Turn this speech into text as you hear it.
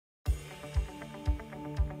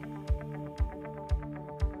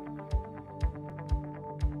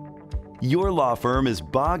Your law firm is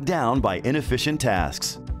bogged down by inefficient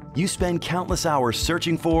tasks. You spend countless hours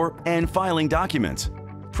searching for and filing documents.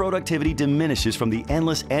 Productivity diminishes from the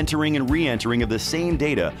endless entering and re-entering of the same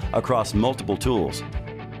data across multiple tools.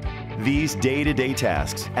 These day-to-day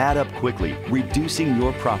tasks add up quickly, reducing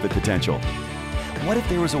your profit potential. What if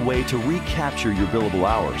there was a way to recapture your billable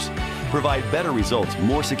hours, provide better results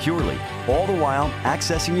more securely, all the while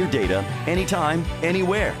accessing your data anytime,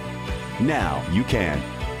 anywhere? Now you can.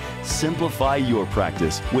 Simplify your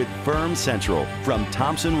practice with Firm Central from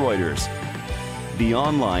Thomson Reuters, the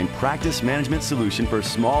online practice management solution for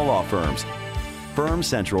small law firms. Firm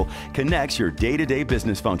Central connects your day-to-day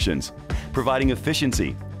business functions, providing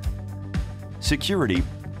efficiency, security,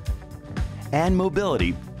 and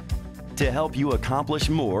mobility to help you accomplish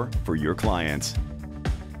more for your clients.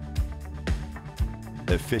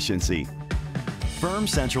 Efficiency. Firm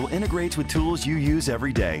Central integrates with tools you use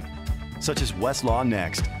every day, such as Westlaw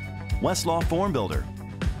Next, Westlaw Form Builder,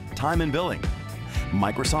 Time and Billing,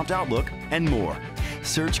 Microsoft Outlook, and more.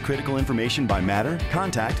 Search critical information by matter,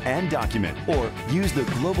 contact, and document, or use the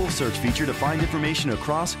global search feature to find information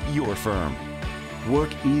across your firm. Work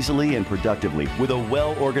easily and productively with a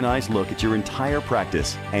well-organized look at your entire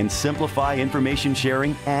practice and simplify information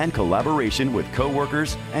sharing and collaboration with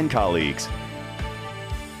coworkers and colleagues.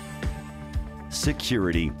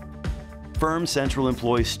 Security. Firm Central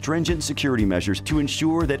employs stringent security measures to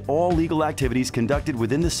ensure that all legal activities conducted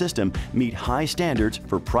within the system meet high standards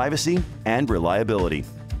for privacy and reliability.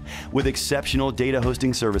 With exceptional data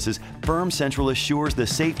hosting services, Firm Central assures the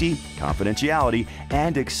safety, confidentiality,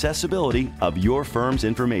 and accessibility of your firm's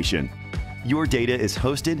information. Your data is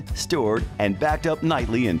hosted, stored, and backed up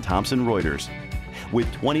nightly in Thomson Reuters. With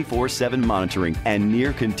 24/7 monitoring and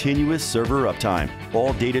near continuous server uptime,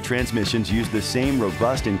 all data transmissions use the same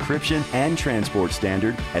robust encryption and transport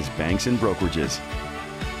standard as banks and brokerages.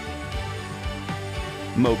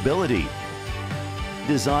 Mobility.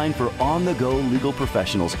 Designed for on-the-go legal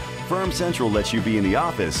professionals, Firm Central lets you be in the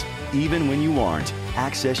office even when you aren't.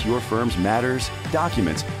 Access your firm's matters,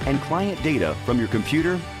 documents, and client data from your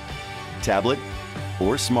computer, tablet,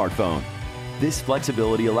 or smartphone. This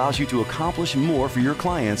flexibility allows you to accomplish more for your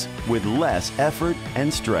clients with less effort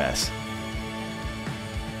and stress.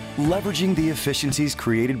 Leveraging the efficiencies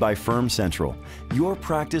created by Firm Central, your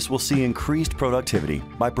practice will see increased productivity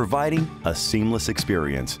by providing a seamless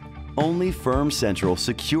experience. Only Firm Central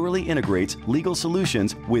securely integrates legal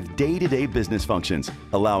solutions with day-to-day business functions,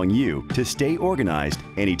 allowing you to stay organized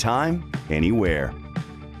anytime, anywhere.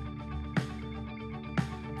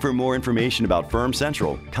 For more information about Firm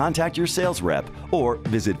Central, contact your sales rep or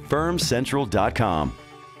visit firmcentral.com.